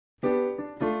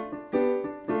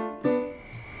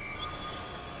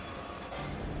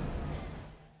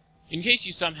In case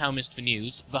you somehow missed the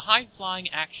news, the high-flying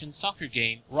action soccer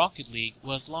game Rocket League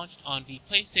was launched on the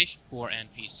PlayStation 4 and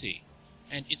PC,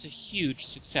 and it's a huge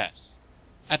success.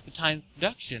 At the time of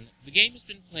production, the game has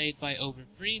been played by over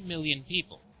 3 million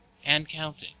people, and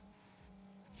counting.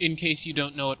 In case you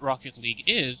don't know what Rocket League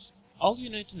is, all you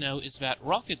need to know is that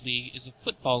Rocket League is a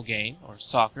football game, or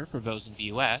soccer for those in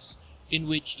the US, in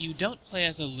which you don't play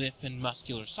as a lithe and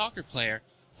muscular soccer player,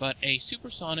 but a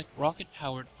supersonic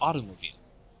rocket-powered automobile.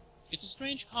 It's a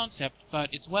strange concept,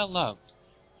 but it's well loved.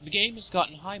 The game has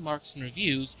gotten high marks in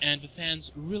reviews, and the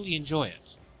fans really enjoy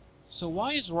it. So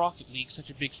why is Rocket League such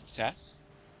a big success?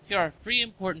 Here are 3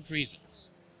 important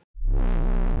reasons.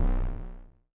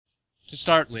 To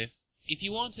start with, if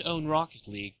you want to own Rocket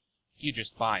League, you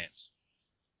just buy it.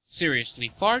 Seriously,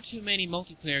 far too many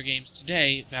multiplayer games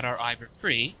today that are either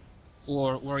free,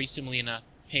 or, worrisomely enough,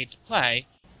 paid to play,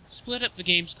 split up the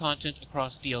game's content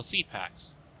across DLC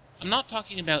packs. I'm not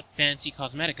talking about fancy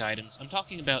cosmetic items, I'm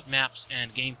talking about maps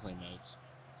and gameplay modes.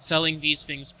 Selling these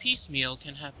things piecemeal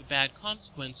can have the bad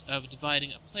consequence of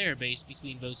dividing a player base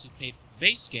between those who paid for the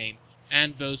base game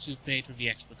and those who paid for the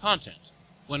extra content.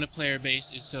 When a player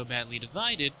base is so badly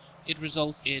divided, it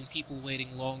results in people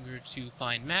waiting longer to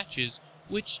find matches,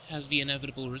 which has the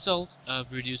inevitable result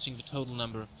of reducing the total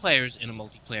number of players in a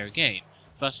multiplayer game,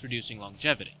 thus reducing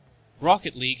longevity.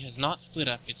 Rocket League has not split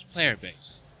up its player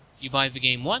base. You buy the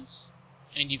game once,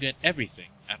 and you get everything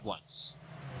at once.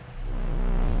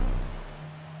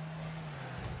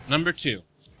 Number 2.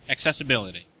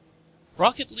 Accessibility.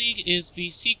 Rocket League is the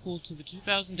sequel to the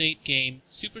 2008 game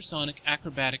Supersonic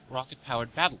Acrobatic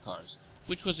Rocket-Powered Battle Cars,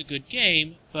 which was a good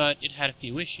game, but it had a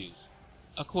few issues.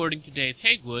 According to Dave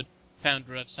Hagewood,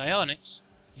 founder of Psyonix,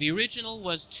 the original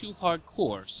was too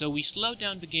hardcore, so we slowed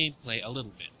down the gameplay a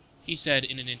little bit, he said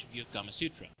in an interview with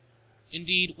Gamasutra.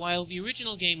 Indeed, while the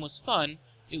original game was fun,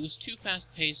 it was too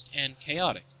fast-paced and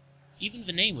chaotic. Even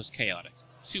the name was chaotic.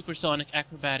 Supersonic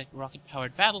Acrobatic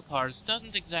Rocket-Powered Battle Cars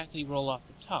doesn't exactly roll off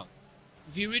the tongue.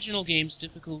 The original game's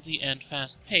difficulty and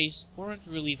fast pace weren't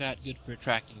really that good for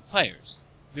attracting players.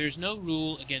 There's no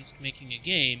rule against making a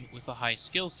game with a high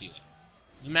skill ceiling.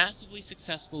 The massively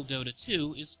successful Dota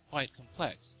 2 is quite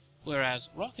complex, whereas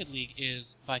Rocket League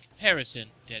is, by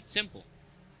comparison, dead simple.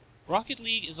 Rocket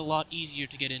League is a lot easier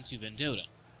to get into than Dota.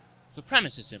 The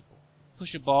premise is simple.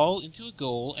 Push a ball into a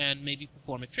goal and maybe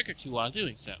perform a trick or two while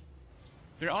doing so.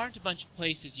 There aren't a bunch of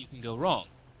places you can go wrong,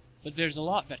 but there's a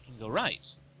lot that can go right.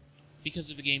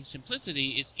 Because of the game's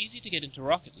simplicity, it's easy to get into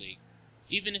Rocket League,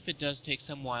 even if it does take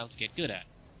some while to get good at.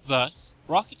 Thus,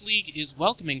 Rocket League is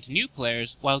welcoming to new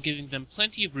players while giving them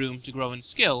plenty of room to grow in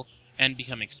skill and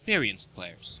become experienced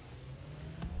players.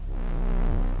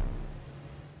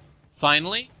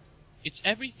 Finally, it's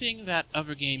everything that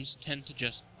other games tend to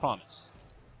just promise.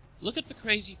 Look at the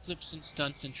crazy flips and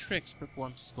stunts and tricks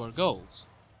performed to score goals.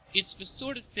 It's the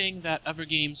sort of thing that other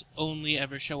games only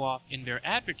ever show off in their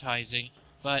advertising,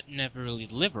 but never really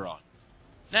deliver on.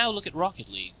 Now look at Rocket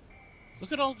League.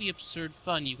 Look at all the absurd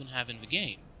fun you can have in the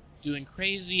game. Doing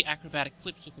crazy acrobatic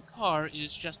flips with a car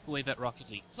is just the way that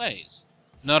Rocket League plays.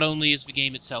 Not only is the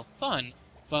game itself fun,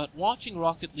 but watching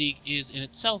Rocket League is in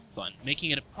itself fun,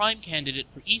 making it a prime candidate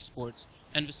for esports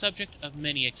and the subject of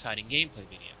many exciting gameplay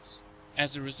videos.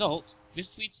 As a result,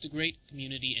 this leads to great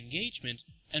community engagement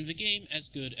and the game as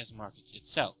good as markets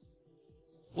itself.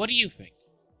 What do you think?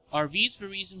 Are these the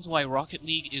reasons why Rocket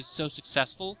League is so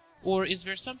successful, or is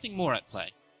there something more at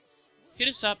play? Hit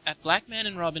us up at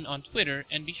BlackmanandRobin on Twitter,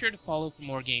 and be sure to follow for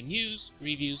more game news,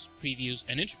 reviews, previews,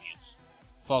 and interviews.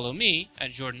 Follow me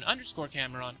at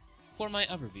Jordan_Cameron for my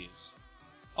other views.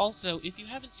 Also, if you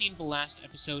haven't seen the last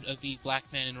episode of the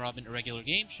Blackman and Robin Irregular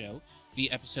Game Show,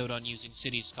 the episode on using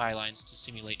city skylines to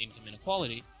simulate income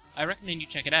inequality, I recommend you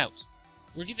check it out.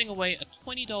 We're giving away a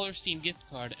 $20 Steam gift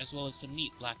card as well as some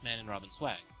neat Blackman and Robin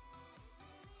swag.